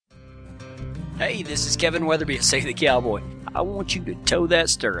Hey, this is Kevin Weatherby at Say the Cowboy. I want you to toe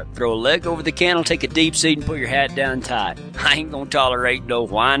that stirrup, throw a leg over the cantle, take a deep seat, and put your hat down tight. I ain't gonna tolerate no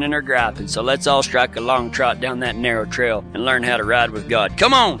whining or griping, so let's all strike a long trot down that narrow trail and learn how to ride with God.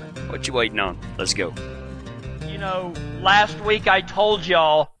 Come on! What you waiting on? Let's go. You know, last week I told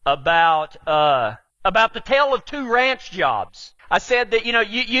y'all about the tale of two ranch jobs. I said that,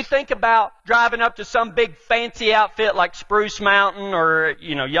 you think about driving up to some big fancy outfit like Spruce Mountain or,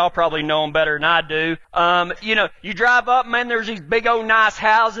 y'all probably know them better than I do. You drive up, man, there's these big old nice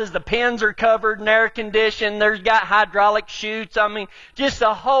houses. The pens are covered and air conditioned. There's got hydraulic chutes. I mean, just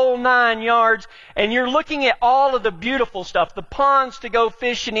the whole 9 yards. And you're looking at all of the beautiful stuff, the ponds to go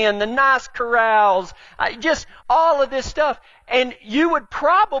fishing in, the nice corrals, just all of this stuff. And you would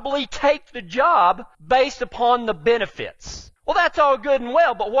probably take the job based upon the benefits. Well, that's all good and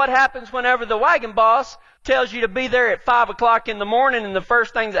well, but what happens whenever the wagon boss tells you to be there at 5 o'clock in the morning and the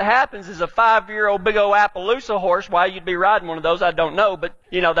first thing that happens is a 5-year-old big old Appaloosa horse? Why you'd be riding one of those, I don't know, but,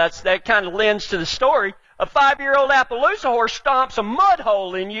 that kind of lends to the story. A 5-year-old Appaloosa horse stomps a mud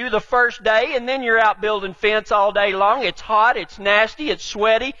hole in you the first day, and then you're out building fence all day long. It's hot, it's nasty, it's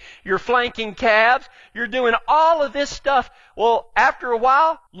sweaty. You're flanking calves. You're doing all of this stuff. Well, after a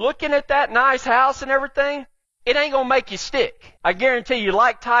while, looking at that nice house and everything, it ain't gonna make you stick. I guarantee you,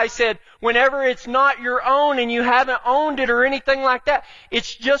 like Ty said, whenever it's not your own and you haven't owned it or anything like that,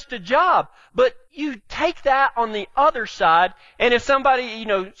 it's just a job. But you take that on the other side, and if somebody,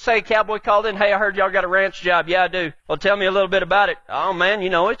 say a cowboy called in, hey, I heard y'all got a ranch job. Yeah, I do. Well, tell me a little bit about it. Oh man,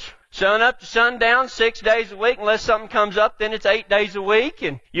 it's sun up to sundown, 6 days a week. Unless something comes up, then it's 8 days a week.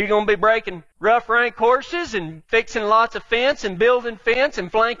 And you're going to be breaking rough rank horses and fixing lots of fence and building fence and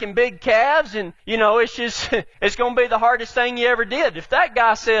flanking big calves. And, it's going to be the hardest thing you ever did. If that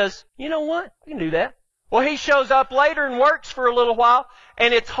guy says, you know what, I can do that. Well, he shows up later and works for a little while,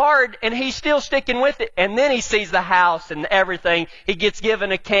 and it's hard, and he's still sticking with it. And then he sees the house and everything. He gets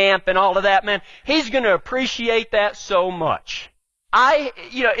given a camp and all of that. Man, he's going to appreciate that so much.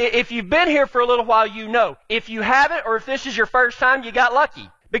 If you've been here for a little while, you know. If you haven't, or if this is your first time, you got lucky.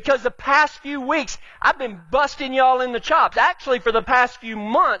 Because the past few weeks, I've been busting y'all in the chops. Actually, for the past few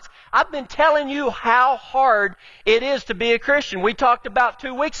months, I've been telling you how hard it is to be a Christian. We talked about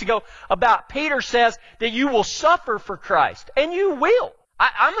 2 weeks ago about Peter says that you will suffer for Christ. And you will.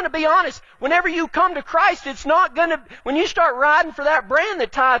 I'm going to be honest. Whenever you come to Christ, it's not going to, when you start riding for that brand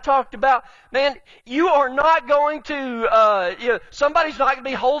that Ty talked about, man, you are not going to, somebody's not going to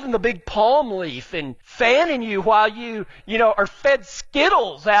be holding the big palm leaf and fanning you while you are fed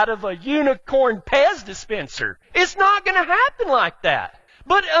Skittles out of a unicorn Pez dispenser. It's not going to happen like that.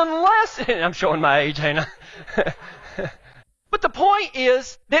 But unless, I'm showing my age, ain't I? But the point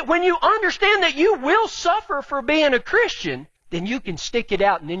is that when you understand that you will suffer for being a Christian, then you can stick it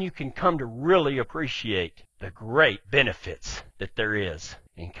out and then you can come to really appreciate the great benefits that there is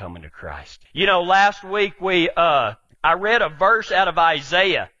in coming to Christ. Last week I read a verse out of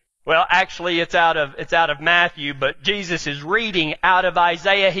Isaiah. Well, actually it's out of Matthew, but Jesus is reading out of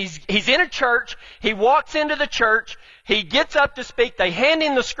Isaiah. He's in a church. He walks into the church. He gets up to speak. They hand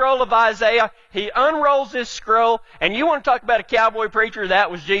him the scroll of Isaiah. He unrolls this scroll. And you want to talk about a cowboy preacher?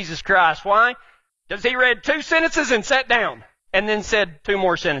 That was Jesus Christ. Why? Because he read 2 sentences and sat down. And then said 2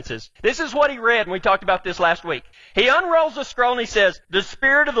 more sentences. This is what he read, and we talked about this last week. He unrolls the scroll and he says, "The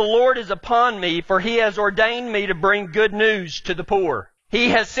Spirit of the Lord is upon me, for He has ordained me to bring good news to the poor.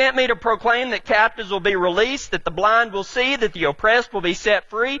 He has sent me to proclaim that captives will be released, that the blind will see, that the oppressed will be set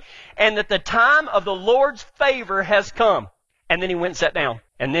free, and that the time of the Lord's favor has come." And then he went and sat down.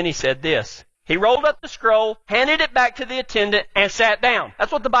 And then he said this. He rolled up the scroll, handed it back to the attendant, and sat down.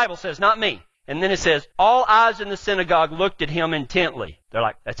 That's what the Bible says, not me. And then it says, all eyes in the synagogue looked at him intently. They're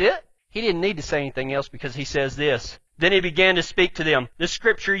like, that's it? He didn't need to say anything else because he says this. Then he began to speak to them. The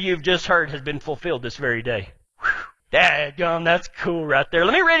scripture you've just heard has been fulfilled this very day. Dadgum, that's cool right there.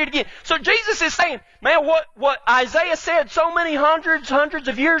 Let me read it again. So Jesus is saying, man, what Isaiah said so many hundreds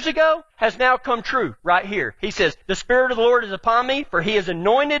of years ago has now come true right here. He says, the Spirit of the Lord is upon me, for He has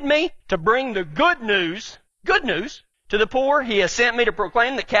anointed me to bring the good news, to the poor. He has sent me to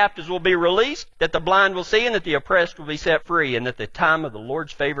proclaim that captives will be released, that the blind will see, and that the oppressed will be set free, and that the time of the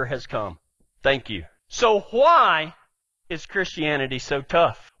Lord's favor has come. Thank you. So why is Christianity so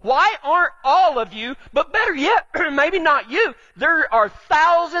tough? Why aren't all of you, but better yet, maybe not you, there are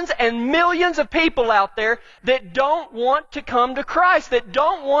thousands and millions of people out there that don't want to come to Christ, that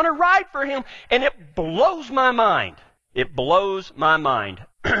don't want to ride for Him, and it blows my mind. It blows my mind.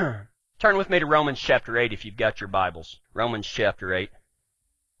 Turn with me to Romans chapter 8 if you've got your Bibles. Romans chapter 8.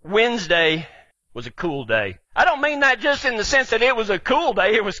 Wednesday was a cool day. I don't mean that just in the sense that it was a cool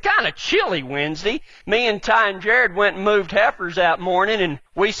day. It was kind of chilly Wednesday. Me and Ty and Jared went and moved heifers that morning, and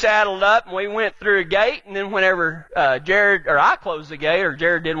we saddled up and we went through a gate. And then whenever I closed the gate, or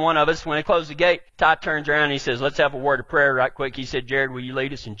Jared did, one of us, when he closed the gate, Ty turns around and he says, "Let's have a word of prayer right quick." He said, "Jared, will you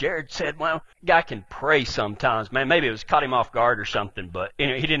lead us?" And Jared said, "Well, a guy can pray sometimes, man. Maybe it was caught him off guard or something, but he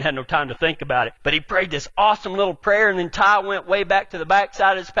didn't have no time to think about it." But he prayed this awesome little prayer, and then Ty went way back to the back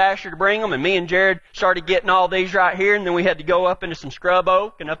side of his pasture to bring them, and me and Jared started getting all these right here, and then we had to go up into some scrub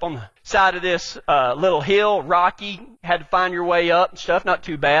oak, and up on the side of this little hill, rocky, had to find your way up and stuff. Not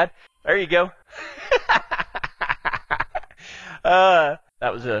too bad. There you go. That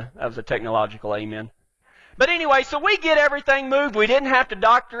was a technological amen. But anyway, so we get everything moved. We didn't have to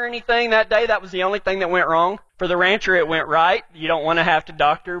doctor anything that day. That was the only thing that went wrong. For the rancher, it went right. You don't want to have to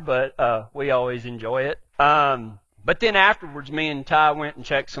doctor, but we always enjoy it. But then afterwards, me and Ty went and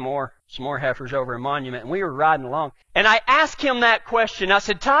checked some more heifers over in Monument, and we were riding along. And I asked him that question. I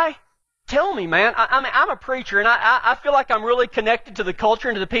said, "Ty, tell me, man, I'm a preacher, and I feel like I'm really connected to the culture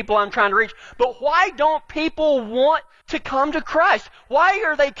and to the people I'm trying to reach, but why don't people want to come to Christ? Why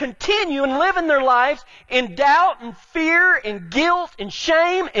are they continuing living their lives in doubt and fear and guilt and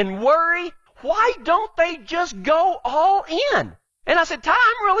shame and worry? Why don't they just go all in?" And I said, "Ty,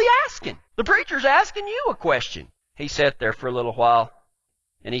 I'm really asking. The preacher's asking you a question." He sat there for a little while,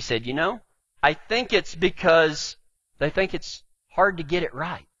 and he said, "I think it's because they think it's hard to get it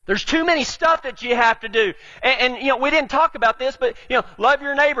right. There's too many stuff that you have to do. And we didn't talk about this, but, love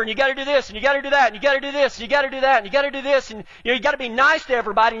your neighbor, and you gotta do this, and you gotta do that, and you gotta do this, and you gotta do that, and you gotta do this, and, you gotta be nice to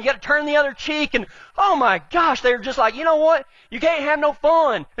everybody, and you gotta turn the other cheek, and, oh my gosh, they're just like, you know what? You can't have no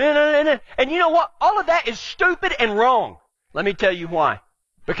fun. And you know what? All of that is stupid and wrong. Let me tell you why.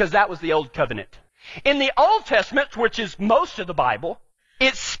 Because that was the Old Covenant. In the Old Testament, which is most of the Bible,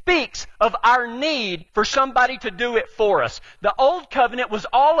 it speaks of our need for somebody to do it for us. The Old Covenant was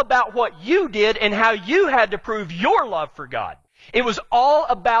all about what you did and how you had to prove your love for God. It was all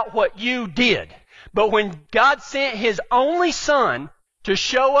about what you did. But when God sent His only Son to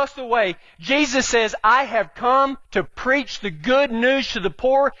show us the way, Jesus says, "I have come to preach the good news to the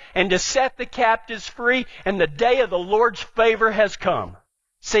poor and to set the captives free, and the day of the Lord's favor has come."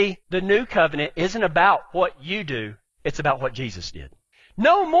 See, the new covenant isn't about what you do. It's about what Jesus did.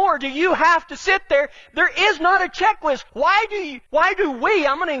 No more do you have to sit there. There is not a checklist. Why do we,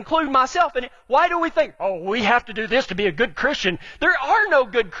 I'm going to include myself in it, why do we think, we have to do this to be a good Christian? There are no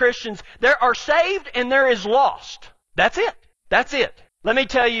good Christians. There are saved and there is lost. That's it. That's it. Let me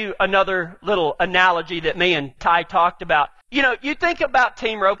tell you another little analogy that me and Ty talked about. You think about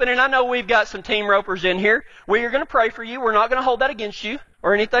team roping, and I know we've got some team ropers in here. We are going to pray for you. We're not going to hold that against you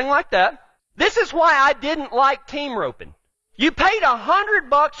or anything like that. This is why I didn't like team roping. You paid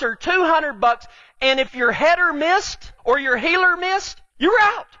 $100 or $200, and if your header missed or your heeler missed, you're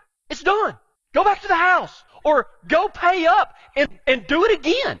out. It's done. Go back to the house or go pay up and do it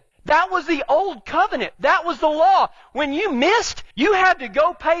again. That was the Old Covenant. That was the law. When you missed, you had to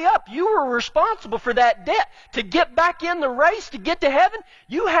go pay up. You were responsible for that debt. To get back in the race, to get to heaven,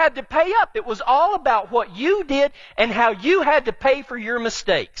 you had to pay up. It was all about what you did and how you had to pay for your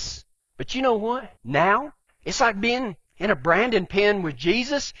mistakes. But you know what? Now, it's like being in a branding pen with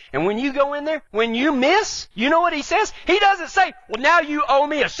Jesus, and when you go in there, when you miss, you know what He says? He doesn't say, "Well, now you owe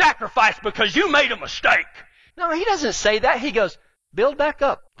me a sacrifice because you made a mistake." No, He doesn't say that. He goes, "Build back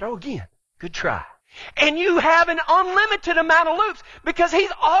up. Throw again. Good try." And you have an unlimited amount of loops because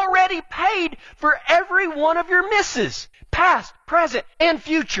He's already paid for every one of your misses. Past, present, and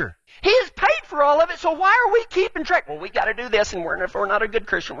future. He has paid for all of it, so why are we keeping track? Well, we got to do this, and if we're not a good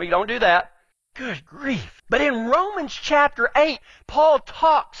Christian, we don't do that. Good grief. But in Romans chapter 8, Paul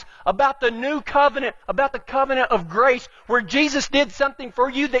talks about the new covenant, about the covenant of grace, where Jesus did something for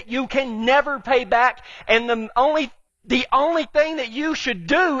you that you can never pay back, and the only thing that you should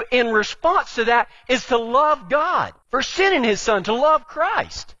do in response to that is to love God for sending His Son, to love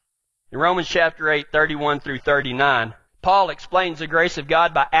Christ. In Romans chapter 8, 31 through 39, Paul explains the grace of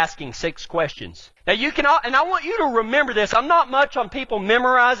God by asking 6 questions. Now and I want you to remember this. I'm not much on people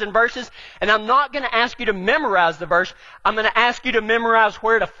memorizing verses, and I'm not going to ask you to memorize the verse. I'm going to ask you to memorize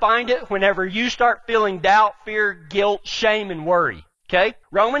where to find it whenever you start feeling doubt, fear, guilt, shame, and worry. Okay?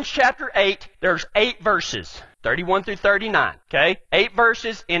 Romans chapter 8, there's 8 verses. 31 through 39. Okay? 8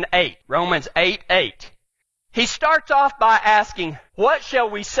 verses in 8. Romans 8:8. He starts off by asking, "What shall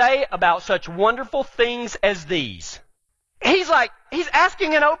we say about such wonderful things as these?" He's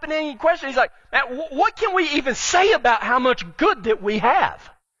asking an open-ended question. He's like, "Man, what can we even say about how much good that we have?"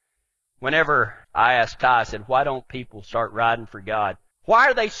 Whenever I asked Ty, I said, "Why don't people start riding for God? Why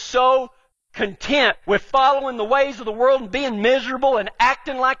are they so content with following the ways of the world and being miserable and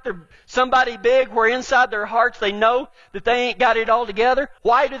acting like they're somebody big where inside their hearts they know that they ain't got it all together?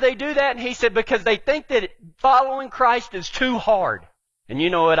 Why do they do that? And he said, because they think that following Christ is too hard. And you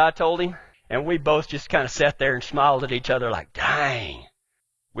know what I told him? And we both just kind of sat there and smiled at each other like, dang.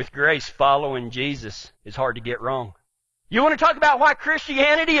 With grace, following Jesus is hard to get wrong. You want to talk about why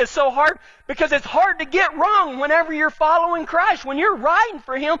Christianity is so hard? Because it's hard to get wrong whenever you're following Christ. When you're riding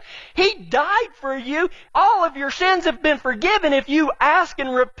for Him, He died for you. All of your sins have been forgiven. If you ask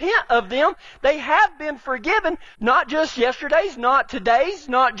and repent of them, they have been forgiven. Not just yesterday's, not today's,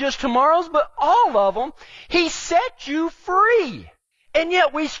 not just tomorrow's, but all of them. He set you free. And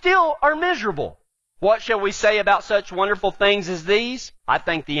yet we still are miserable. What shall we say about such wonderful things as these? I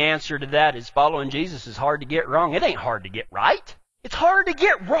think the answer to that is following Jesus is hard to get wrong. It ain't hard to get right. It's hard to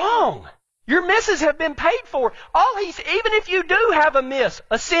get wrong. Your misses have been paid for. Even if you do have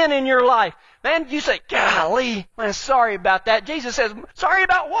a sin in your life, man, you say, golly, man, sorry about that. Jesus says, sorry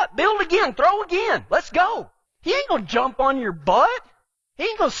about what? Build again, throw again. Let's go. He ain't going to jump on your butt. He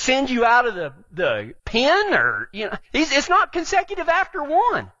ain't going to send you out of the pen it's not consecutive after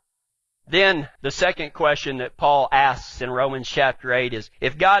one. Then the second question that Paul asks in Romans chapter 8 is,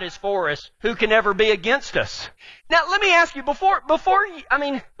 if God is for us, who can ever be against us? Now let me ask you, before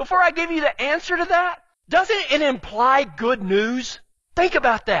I give you the answer to that, doesn't it imply good news? Think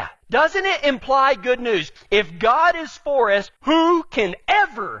about that. Doesn't it imply good news? If God is for us, who can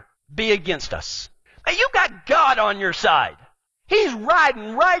ever be against us? Now, you got God on your side. He's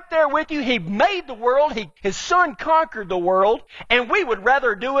riding right there with you. He made the world. His Son conquered the world, and we would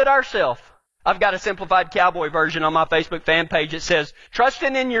rather do it ourselves. I've got a simplified cowboy version on my Facebook fan page. It says,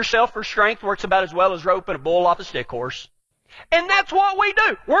 trusting in yourself for strength works about as well as roping a bull off a stick horse. And that's what we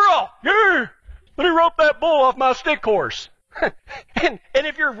do. We're all, yeah, let me rope that bull off my stick horse. and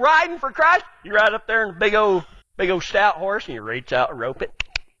if you're riding for Christ, you ride up there in a big old stout horse, and you reach out and rope it.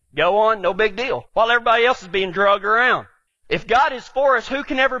 Go on, no big deal. While everybody else is being dragged around. If God is for us, who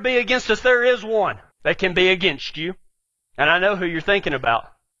can ever be against us? There is one that can be against you. And I know who you're thinking about.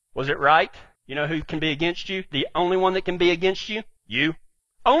 Was it right? You know who can be against you? The only one that can be against you? You.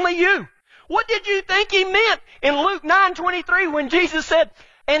 Only you. What did you think He meant in Luke 9:23 when Jesus said,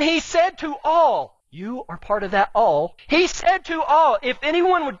 and He said to all, you are part of that all. He said to all, if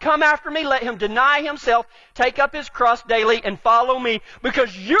anyone would come after me, let him deny himself, take up his cross daily, and follow me,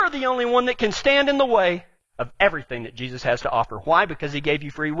 because you're the only one that can stand in the way of everything that Jesus has to offer. Why? Because He gave you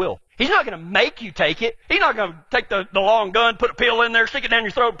free will. He's not going to make you take it. He's not going to take the long gun, put a pill in there, stick it down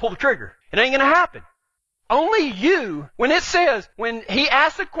your throat, and pull the trigger. It ain't going to happen. Only you, when He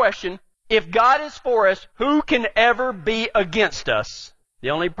asks the question, if God is for us, who can ever be against us?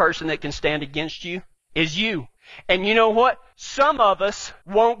 The only person that can stand against you is you. And you know what? Some of us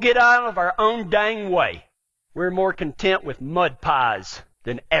won't get out of our own dang way. We're more content with mud pies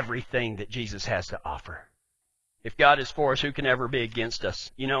than everything that Jesus has to offer. If God is for us, who can ever be against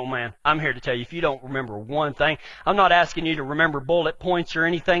us? You know, man, I'm here to tell you, if you don't remember one thing, I'm not asking you to remember bullet points or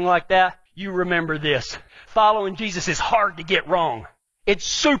anything like that. You remember this. Following Jesus is hard to get wrong. It's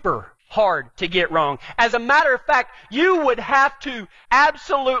super hard to get wrong. As a matter of fact, you would have to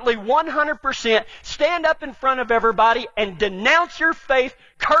absolutely 100% stand up in front of everybody and denounce your faith,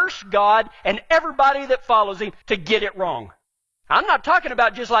 curse God and everybody that follows Him to get it wrong. I'm not talking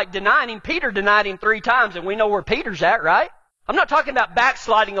about just like denying Him. Peter denied Him 3 times, and we know where Peter's at, right? I'm not talking about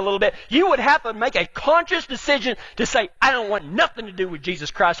backsliding a little bit. You would have to make a conscious decision to say, I don't want nothing to do with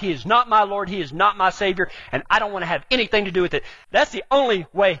Jesus Christ. He is not my Lord. He is not my Savior, and I don't want to have anything to do with it. That's the only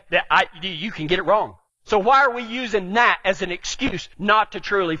way that you can get it wrong. So why are we using that as an excuse not to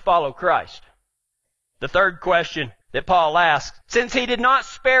truly follow Christ? The third question that Paul asks, since He did not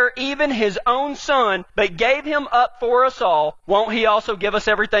spare even His own Son, but gave Him up for us all, won't He also give us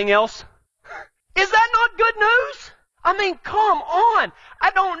everything else? Is that not good news? I mean, come on. I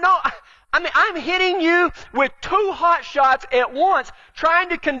don't know. I'm hitting you with 2 hot shots at once, trying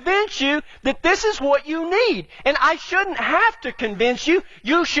to convince you that this is what you need. And I shouldn't have to convince you.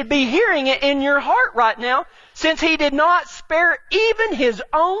 You should be hearing it in your heart right now. Since He did not spare even His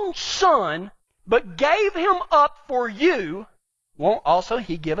own Son, but gave Him up for you, won't also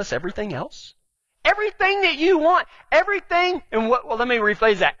He give us everything else? Everything that you want, everything, let me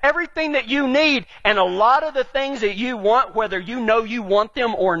rephrase that. Everything that you need, and a lot of the things that you want, whether you know you want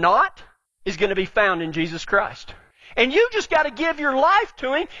them or not, is going to be found in Jesus Christ. And you just got to give your life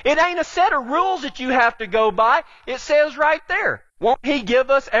to Him. It ain't a set of rules that you have to go by. It says right there. Won't He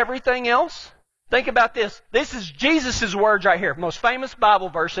give us everything else? Think about this. This is Jesus' words right here. Most famous Bible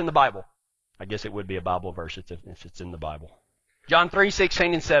verse in the Bible. I guess it would be a Bible verse if it's in the Bible. John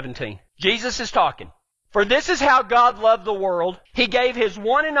 3:16 and 17. Jesus is talking. For this is how God loved the world. He gave His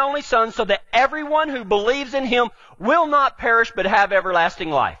one and only Son so that everyone who believes in Him will not perish but have everlasting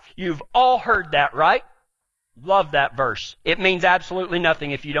life. You've all heard that, right? Love that verse. It means absolutely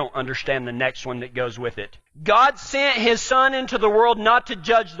nothing if you don't understand the next one that goes with it. God sent His Son into the world not to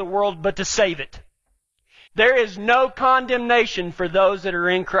judge the world but to save it. There is no condemnation for those that are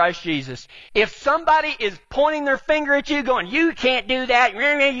in Christ Jesus. If somebody is pointing their finger at you going, you can't do that,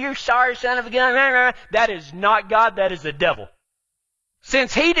 you sorry son of a gun, that is not God, that is the devil.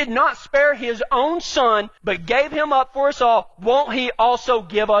 Since He did not spare His own Son, but gave Him up for us all, won't He also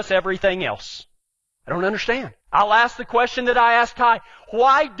give us everything else? I don't understand. I'll ask the question that I asked Ty.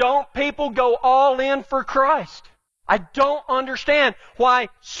 Why don't people go all in for Christ? I don't understand why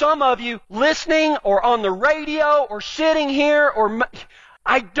some of you listening or on the radio or sitting here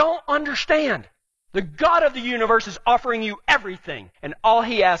I don't understand. The God of the universe is offering you everything, and all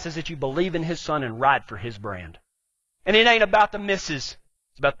He asks is that you believe in His Son and ride for His brand. And it ain't about the missus.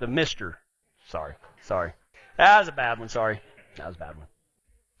 It's about the mister. Sorry. That was a bad one,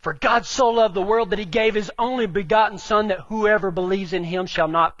 For God so loved the world that He gave His only begotten Son, that whoever believes in Him shall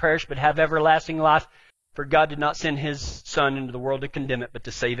not perish but have everlasting life. For God did not send His Son into the world to condemn it, but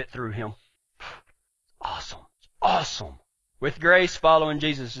to save it through Him. Awesome. With grace, following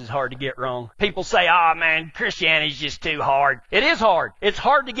Jesus is hard to get wrong. People say, man, Christianity's just too hard. It is hard. It's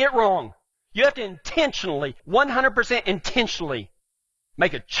hard to get wrong. You have to intentionally, 100% intentionally,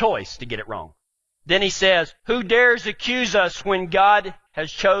 make a choice to get it wrong. Then he says, who dares accuse us when God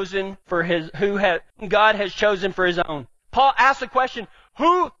has chosen for His own? Paul asks the question,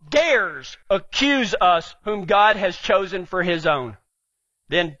 who dares accuse us whom God has chosen for His own?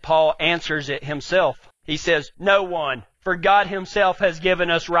 Then Paul answers it himself. He says, no one, for God Himself has given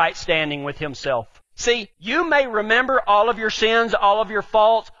us right standing with Himself. See, you may remember all of your sins, all of your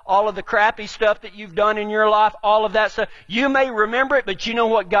faults, all of the crappy stuff that you've done in your life, all of that stuff. You may remember it, but you know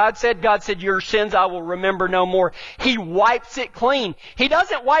what God said? God said, your sins I will remember no more. He wipes it clean. He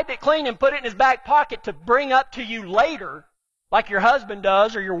doesn't wipe it clean and put it in His back pocket to bring up to you later, like your husband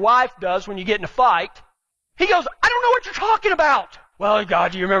does or your wife does when you get in a fight. He goes, I don't know what you're talking about. Well,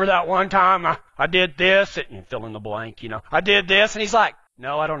 God, do you remember that one time I did this? And you fill in the blank, I did this. And He's like,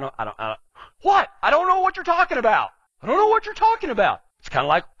 no, I don't know. What? I don't know what you're talking about. I don't know what you're talking about. It's kind of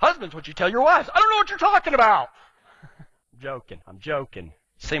like husbands, what you tell your wives. I don't know what you're talking about. I'm joking.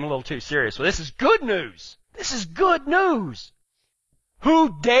 Seem a little too serious. Well, this is good news.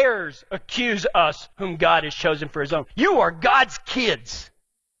 Who dares accuse us whom God has chosen for His own? You are God's kids.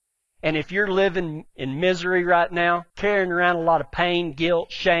 And if you're living in misery right now, carrying around a lot of pain,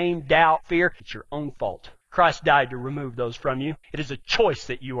 guilt, shame, doubt, fear, it's your own fault. Christ died to remove those from you. It is a choice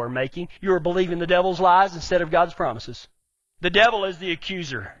that you are making. You are believing the devil's lies instead of God's promises. The devil is the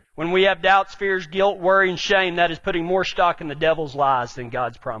accuser. When we have doubts, fears, guilt, worry, and shame, that is putting more stock in the devil's lies than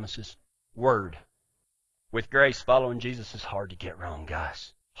God's promises. Word. With grace, following Jesus is hard to get wrong,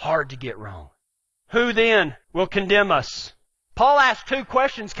 guys. Hard to get wrong. Who then will condemn us? Paul asks two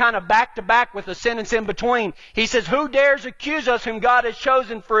questions kind of back to back with a sentence in between. He says, who dares accuse us whom God has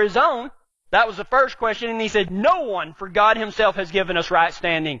chosen for His own? That was the first question. And he said, no one, for God Himself has given us right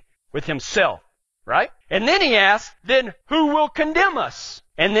standing with Himself. Right? And then he asks, then who will condemn us?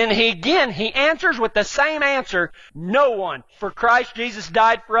 And then he answers with the same answer, no one. For Christ Jesus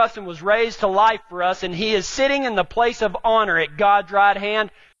died for us and was raised to life for us, and He is sitting in the place of honor at God's right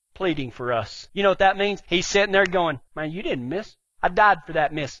hand, pleading for us. You know what that means? He's sitting there going, man, you didn't miss. I died for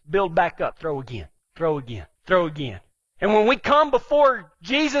that miss. Build back up. Throw again. And when we come before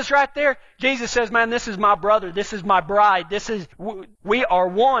Jesus right there, Jesus says, man, this is my brother. This is my bride. We are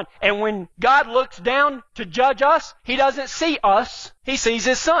one. And when God looks down to judge us, He doesn't see us. He sees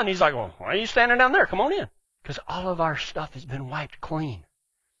His Son. He's like, well, why are you standing down there? Come on in. Because all of our stuff has been wiped clean.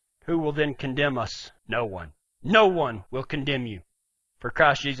 Who will then condemn us? No one. No one will condemn you. For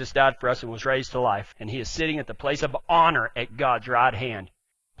Christ Jesus died for us and was raised to life. And He is sitting at the place of honor at God's right hand,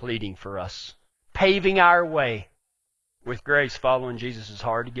 pleading for us, paving our way. With grace, following Jesus is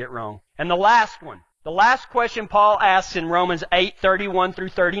hard to get wrong. And the last one, the last question Paul asks in Romans 8:31 through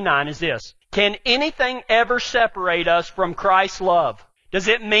 39 is this. Can anything ever separate us from Christ's love? Does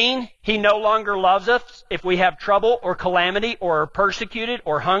it mean He no longer loves us if we have trouble or calamity or are persecuted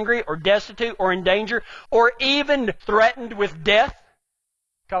or hungry or destitute or in danger or even threatened with death?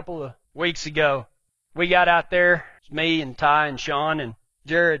 A couple of weeks ago, we got out there, it's me and Ty and Sean and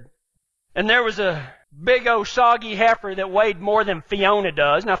Jared, and there was a big old soggy heifer that weighed more than Fiona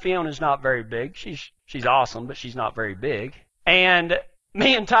does. Now Fiona's not very big. She's awesome, but she's not very big. And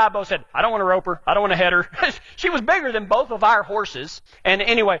Me and Ty both said, I don't want to rope her. I don't want to head her. She was bigger than both of our horses. And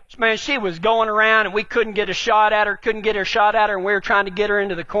anyway, man, she was going around and we couldn't get a shot at her, and we were trying to get her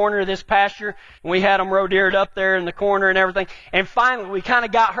into the corner of this pasture. And we had them rodeered up there in the corner and everything. And finally, we kind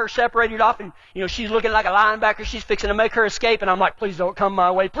of got her separated off, and, she's looking like a linebacker. She's fixing to make her escape. And I'm like, please don't come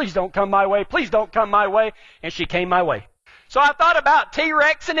my way. Please don't come my way. Please don't come my way. And she came my way. So I thought about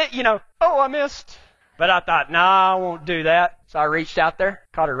T-Rexing it, I missed. But I thought, nah, I won't do that. So I reached out there,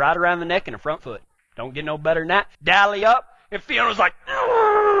 caught her right around the neck and the front foot. Don't get no better than that. Dally up, and Fiona's like,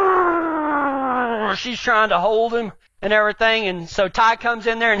 she's trying to hold him and everything. And so Ty comes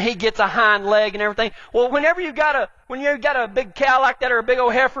in there and he gets a hind leg and everything. Well, when you got a big cow like that or a big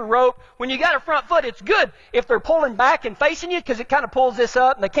old heifer rope, when you got a front foot, it's good if they're pulling back and facing you, because it kind of pulls this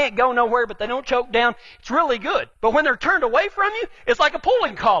up and they can't go nowhere, but they don't choke down. It's really good. But when they're turned away from you, it's like a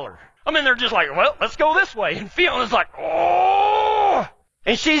pulling collar. They're just like, well, let's go this way. And Fiona's like, oh!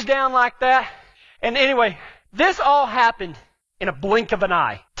 And she's down like that. And anyway, this all happened in a blink of an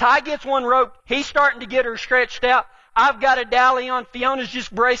eye. Ty gets one rope. He's starting to get her stretched out. I've got a dally on. Fiona's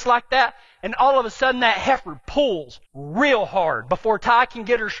just braced like that. And all of a sudden that heifer pulls real hard before Ty can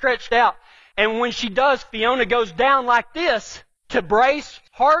get her stretched out. And when she does, Fiona goes down like this to brace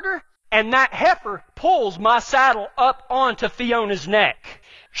harder. And that heifer pulls my saddle up onto Fiona's neck.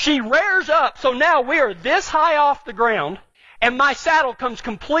 She rears up, so now we are this high off the ground, and my saddle comes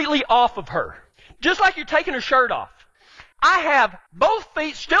completely off of her. Just like you're taking her shirt off. I have both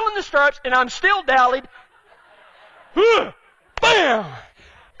feet still in the stirrups, and I'm still dallied. Bam!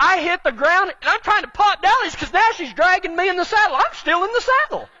 I hit the ground, and I'm trying to pop dallies, because now she's dragging me in the saddle. I'm still in the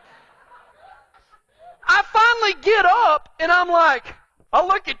saddle. I finally get up, and I'm like, I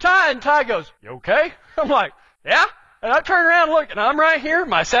look at Ty, and Ty goes, you okay? I'm like, yeah. And I turn around and look, and I'm right here.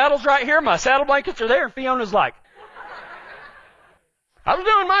 My saddle's right here. My saddle blankets are there. And Fiona's like, I was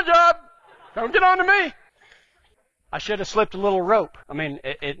doing my job. Don't get on to me. I should have slipped a little rope.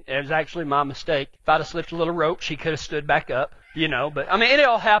 It was actually my mistake. If I'd have slipped a little rope, she could have stood back up, But, it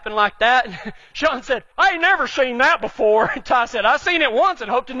all happened like that. And Sean said, I ain't never seen that before. And Ty said, I've seen it once and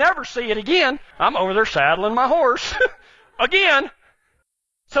hope to never see it again. I'm over there saddling my horse. Again.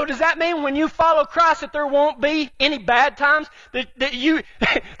 So does that mean when you follow Christ that there won't be any bad times? That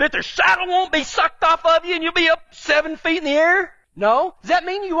the saddle won't be sucked off of you and you'll be up 7 feet in the air? No. Does that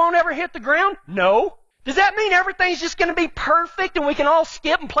mean you won't ever hit the ground? No. Does that mean everything's just going to be perfect and we can all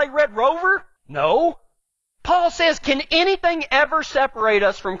skip and play Red Rover? No. Paul says, can anything ever separate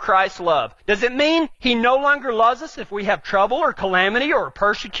us from Christ's love? Does it mean He no longer loves us if we have trouble or calamity or are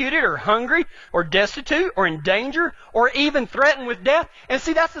persecuted or hungry or destitute or in danger or even threatened with death? And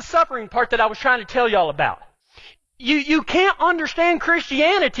see, that's the suffering part that I was trying to tell y'all about. You can't understand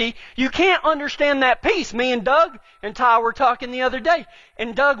Christianity. You can't understand that peace. Me and Doug and Ty were talking the other day.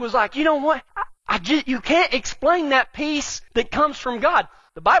 And Doug was like, you know what? You can't explain that peace that comes from God.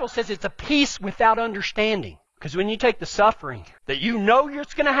 The Bible says it's a peace without understanding. Because when you take the suffering that you know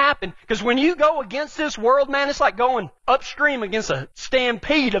it's going to happen, because when you go against this world, man, it's like going upstream against a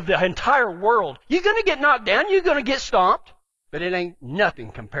stampede of the entire world. You're going to get knocked down. You're going to get stomped. But it ain't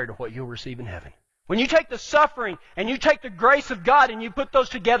nothing compared to what you'll receive in heaven. When you take the suffering and you take the grace of God and you put those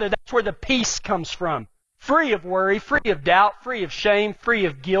together, that's where the peace comes from. Free of worry, free of doubt, free of shame, free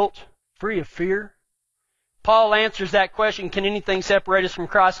of guilt, free of fear. Paul answers that question, can anything separate us from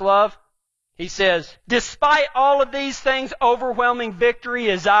Christ's love? He says, despite all of these things, overwhelming victory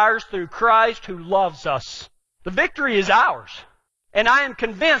is ours through Christ who loves us. The victory is ours. And I am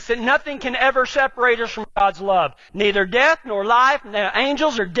convinced that nothing can ever separate us from God's love. Neither death nor life, nor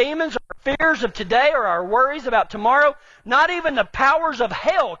angels or demons or fears of today or our worries about tomorrow. Not even the powers of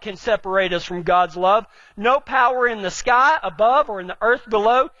hell can separate us from God's love. No power in the sky above or in the earth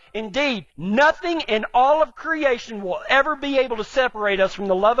below. Indeed, nothing in all of creation will ever be able to separate us from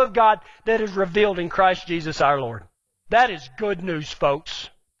the love of God that is revealed in Christ Jesus our Lord. That is good news, folks.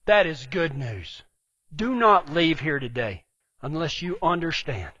 That is good news. Do not leave here today unless you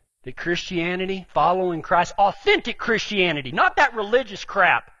understand that Christianity, following Christ, authentic Christianity, not that religious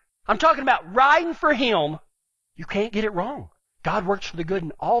crap. I'm talking about riding for Him. You can't get it wrong. God works for the good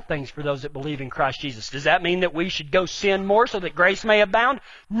in all things for those that believe in Christ Jesus. Does that mean that we should go sin more so that grace may abound?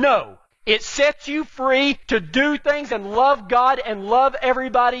 No. It sets you free to do things and love God and love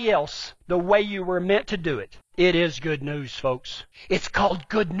everybody else the way you were meant to do it. It is good news, folks. It's called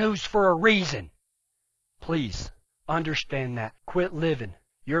good news for a reason. Please understand that. Quit living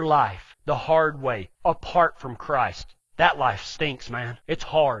your life the hard way apart from Christ. That life stinks, man. It's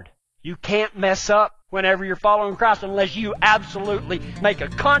hard. You can't mess up whenever you're following Christ unless you absolutely make a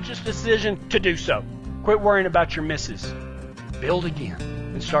conscious decision to do so. Quit worrying about your misses. build again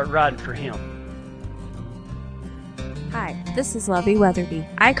and start riding for him. Hi, this is Lovey Weatherby.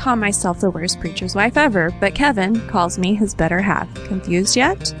 I call myself the worst preacher's wife ever, but Kevin calls me his better half. Confused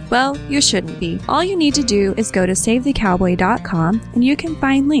yet? Well, you shouldn't be. All you need to do is go to SaveTheCowboy.com and you can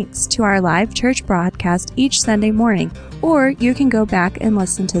find links to our live church broadcast each Sunday morning, or you can go back and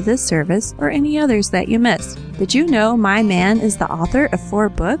listen to this service or any others that you missed. Did you know my man is the author of 4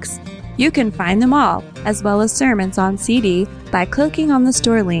 books? You can find them all, as well as sermons on CD, by clicking on the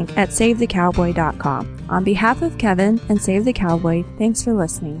store link at SaveTheCowboy.com. On behalf of Kevin and Save the Cowboy, thanks for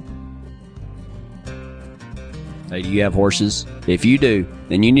listening. Hey, do you have horses? If you do,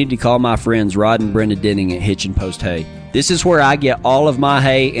 then you need to call my friends Rod and Brenda Denning at Hitchin' Post Hay. This is where I get all of my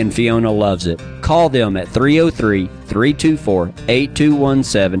hay, and Fiona loves it. Call them at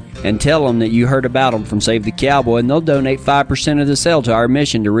 303-324-8217 and tell them that you heard about them from Save the Cowboy, and they'll donate 5% of the sale to our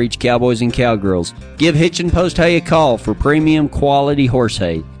mission to reach cowboys and cowgirls. Give Hitchin' Post Hay a call for premium quality horse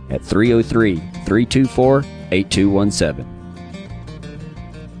hay at 303-324-8217.